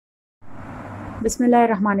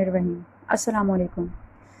Bismillahirrahmanirrahim. Assalamu alaikum.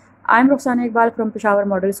 I am Roxana Iqbal from Peshawar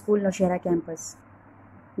Model School, No.4 campus.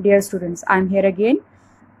 Dear students, I am here again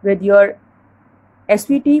with your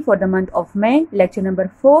SVT for the month of May, lecture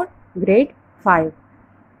number 4, grade 5.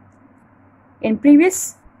 In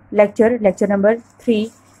previous lecture, lecture number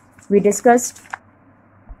 3, we discussed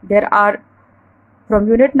there are from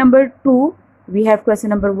unit number 2, we have question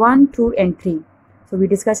number 1, 2 and 3. So we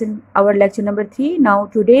discussed in our lecture number 3. Now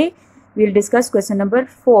today we will discuss question number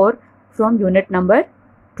 4 from unit number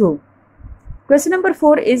 2. Question number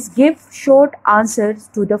 4 is give short answers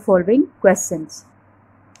to the following questions.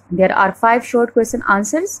 There are 5 short question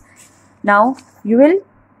answers. Now you will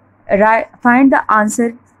find the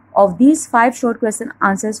answer of these 5 short question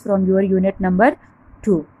answers from your unit number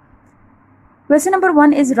 2. Question number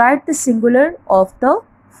 1 is write the singular of the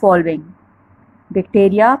following: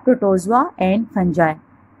 bacteria, protozoa and fungi.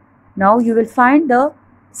 Now you will find the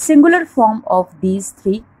singular form of these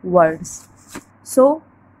 3 words. So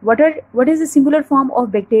what is the singular form of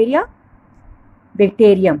bacteria?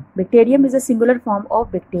 Bacterium. Bacterium is a singular form of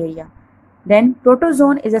bacteria. Then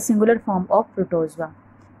protozoan is a singular form of protozoa.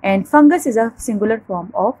 And fungus is a singular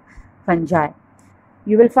form of fungi.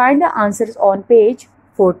 You will find the answers on page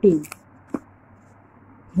 14.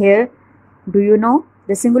 Here, do you know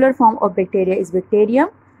the singular form of bacteria is bacterium,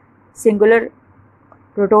 singular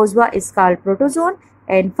protozoa is called protozoan,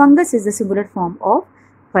 and fungus is the singular form of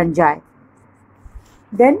fungi.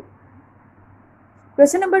 Then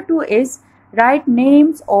question number 2 is write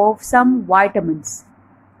names of some vitamins.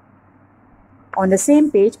 On the same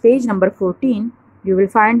page, page number 14, you will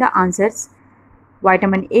find the answers: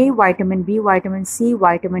 vitamin A, vitamin B, vitamin C,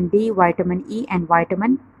 vitamin D, vitamin E and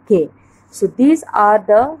vitamin K. So these are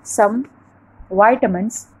the some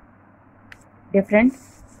vitamins, different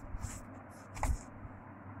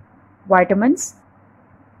vitamins.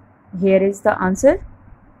 Here is the answer.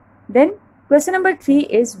 Then question number 3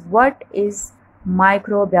 is what is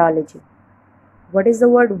microbiology? What is the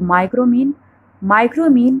word micro mean? Micro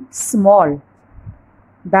mean small.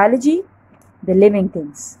 Biology, the living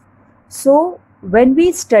things. So when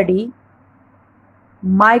we study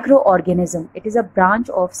microorganism, it is a branch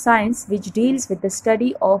of science which deals with the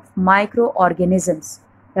study of microorganisms,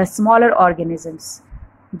 the smaller organisms,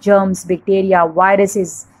 germs, bacteria,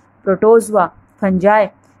 viruses, protozoa, fungi.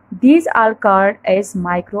 These are called as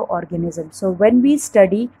microorganisms. So when we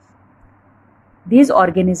study these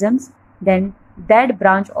organisms, then that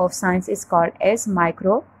branch of science is called as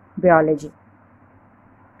microbiology.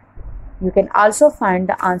 You can also find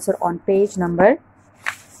the answer on page number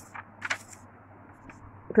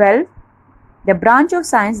 12. The branch of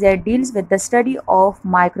science that deals with the study of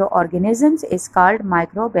microorganisms is called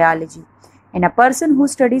microbiology. And a person who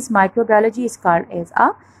studies microbiology is called as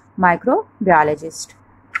a microbiologist.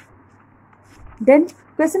 Then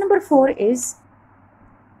question number 4 is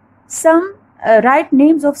write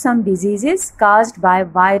names of some diseases caused by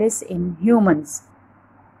virus in humans.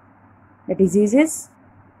 The diseases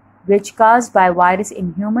which caused by virus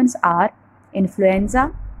in humans are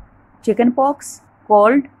influenza, chickenpox,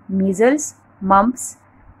 cold, measles, mumps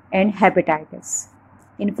and hepatitis.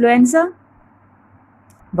 Influenza,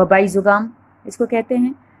 वबाई जुकाम इसको कहते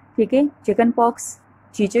हैं, ठीक है. Chicken pox,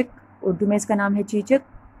 चीचक, Urdu में इसका नाम है चीचक.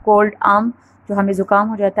 कोल्ड, आम, जो हमें ज़ुकाम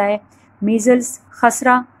हो जाता है. मीजल्स,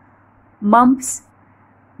 खसरा. मम्प्स,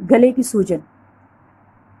 गले की सूजन.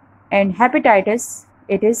 And hepatitis,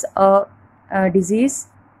 it is a disease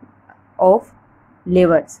of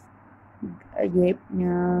levers. ये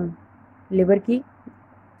लिवर की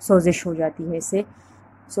सोजिश हो जाती है इससे.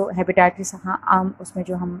 सो हेपेटाइटिस, हाँ, आम, उसमें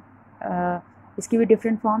जो हम इसकी भी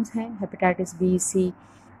डिफरेंट फॉर्म्स हैं, हेपेटाइटिस बी, सी.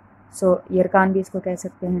 सो यरकान भी इसको कह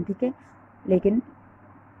सकते हैं, ठीक है. लेकिन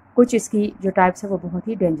कुछ इसकी जो टाइप्स है वो बहुत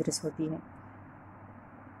ही डेंजरस होती है.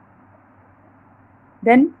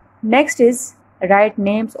 Then next is right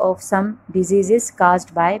names of some diseases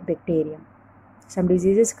caused by bacteria. Some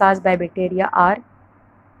diseases caused by bacteria are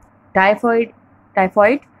typhoid.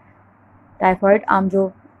 आम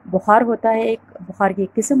जो बुखार होता है, एक बुखार की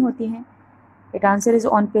एक किस्म होती है. It answer is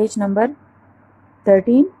on page number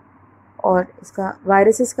 13. और इसका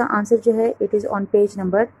वायरसेस का आंसर जो है it is on page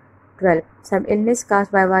number 12. Some illness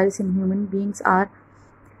caused by virus in human beings are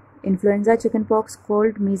influenza, chickenpox,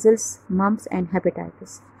 cold, measles, mumps and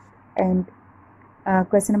hepatitis. And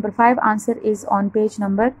question number 5 answer is on page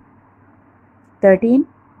number 13.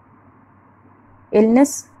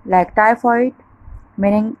 Illness like typhoid,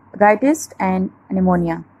 meningitis and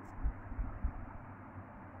pneumonia.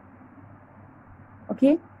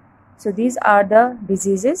 Okay, so these are the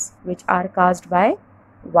diseases which are caused by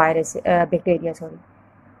bacteria.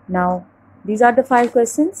 Now these are the 5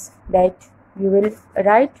 questions that you will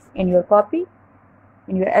write in your copy,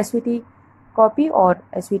 in your SVT copy और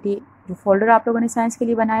SVT जो folder आप लोगों ने science के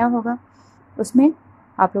लिए बनाया होगा उसमें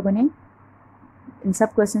आप लोगों ने इन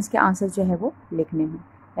सब क्वेश्चंस के आंसर जो है वो लिखने हैं.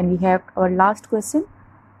 And we have our last question,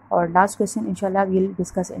 और लास्ट क्वेश्चन इंशाल्लाह we will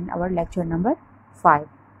discuss in our lecture number 5.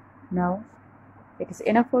 Now it is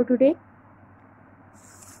enough for today.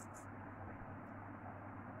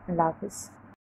 अल्लाह हाफिज़.